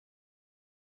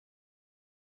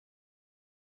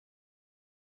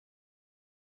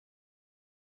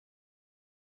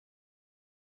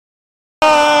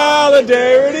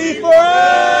Solidarity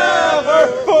forever,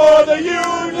 for the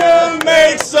union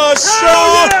makes us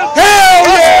strong. Hell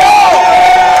yeah!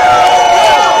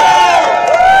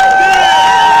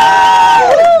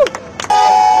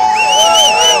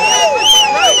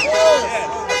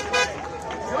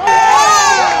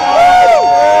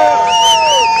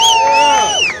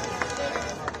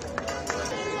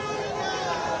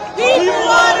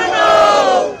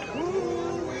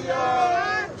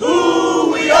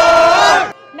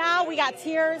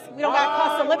 Tiers. We don't got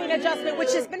cost of living adjustment,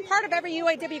 which has been part of every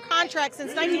UAW contract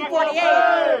since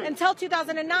 1948 until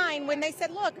 2009, when they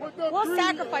said, look, we'll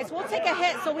sacrifice, we'll take a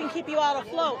hit so we can keep you all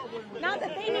afloat. Now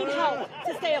that they need help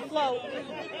to stay afloat,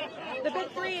 the big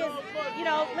three is,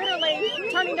 literally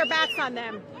turning their backs on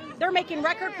them. They're making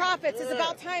record profits. It's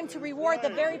about time to reward the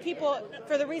very people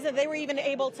for the reason they were even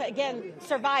able to, again,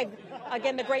 survive,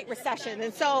 the Great Recession.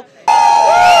 And so...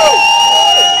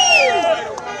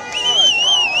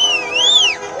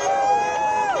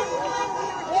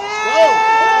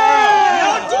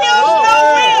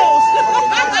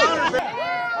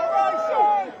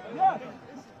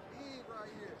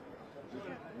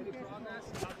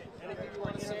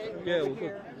 Yeah, well,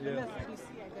 good. Yeah. I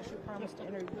guess you promised to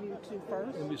interview two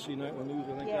first. NBC Nightly News,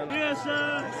 I think. Yeah. Yes,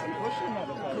 sir.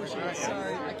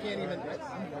 Sorry, I can't even.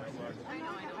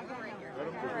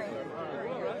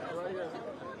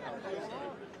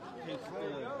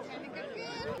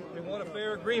 We want a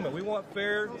fair agreement. We want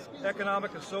fair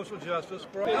economic and social justice.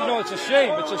 It's a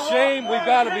shame. It's a shame we've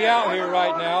got to be out here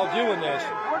right now doing this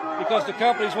because the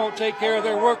companies won't take care of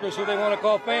their workers who they want to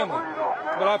call family.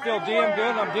 But I feel damn good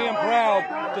and I'm damn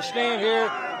proud to stand here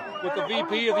with the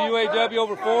VP of the UAW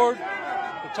over Ford,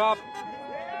 the top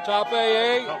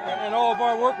AA, and all of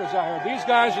our workers out here. These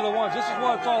guys are the ones. This is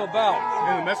what it's all about.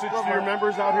 And the message to your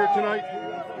members out here tonight?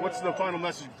 What's the final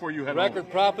message before you head home?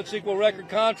 Record profits equal record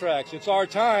contracts. It's our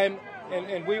time,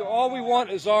 and all we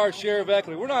want is our share of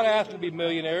equity. We're not asking to be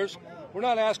millionaires. We're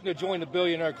not asking to join the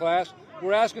billionaire class.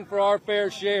 We're asking for our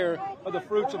fair share of the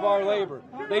fruits of our labor.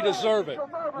 They deserve it.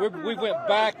 We went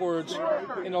backwards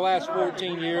in the last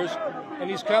 14 years, and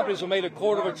these companies have made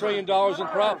 $250 billion in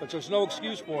profits. There's no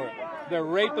excuse for it. They're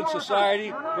raping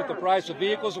society with the price of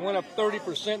vehicles. It went up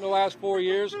 30% in the last 4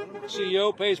 years.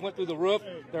 CEO pays went through the roof.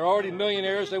 They're already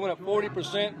millionaires. They went up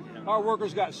 40%. Our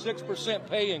workers got 6%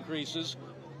 pay increases,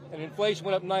 and inflation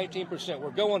went up 19%.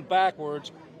 We're going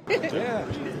backwards. Yeah.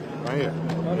 Right here.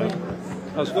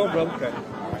 How's it going, brother?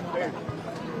 Okay.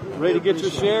 Ready to get your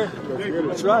share?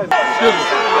 That's right.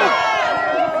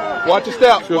 Watch your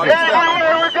step. Watch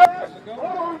your step.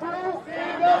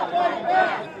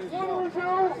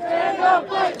 Stand up,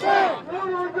 fight back!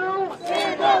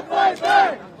 Stand up, fight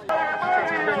back!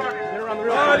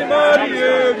 Mighty, mighty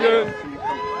union.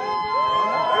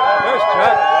 There's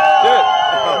Chuck. Good.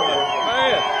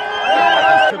 Man.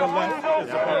 To the left is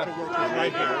a bunch of workers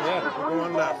right here. Yeah. We're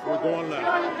going left. We're going left.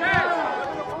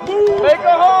 Make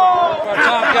a hole! Our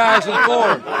top guys is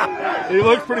Ford. He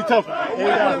looks pretty tough.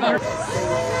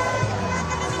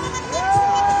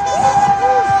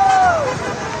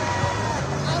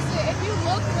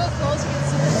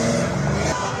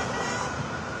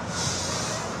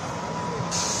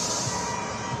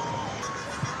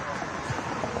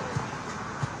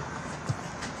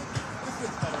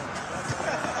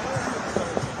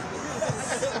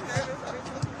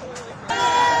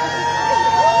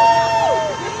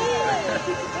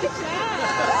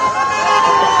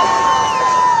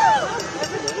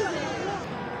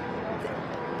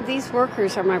 These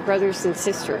workers are my brothers and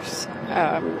sisters.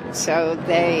 So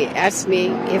they asked me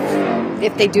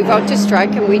if they do vote to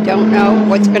strike, and we don't know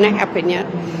what's going to happen yet.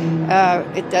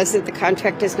 The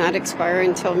contract does not expire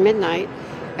until midnight.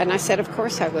 And I said, of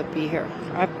course I would be here.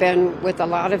 I've been with a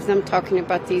lot of them talking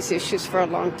about these issues for a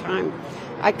long time.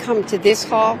 I come to this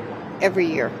hall every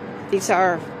year. These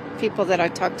are people that I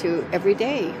talk to every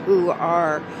day who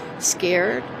are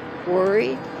scared,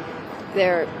 worried.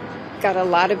 They're got a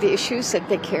lot of issues that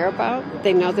they care about.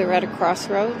 They know they're at a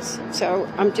crossroads. So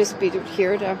I'm just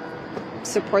here to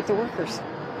support the workers.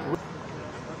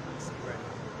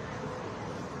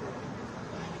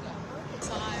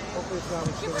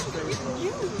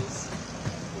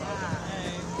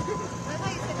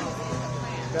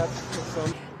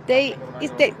 They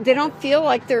don't feel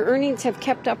like their earnings have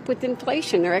kept up with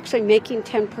inflation. They're actually making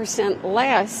 10%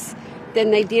 less than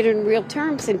they did in real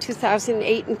terms in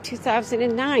 2008 and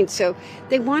 2009. So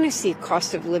they want to see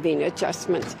cost of living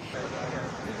adjustments.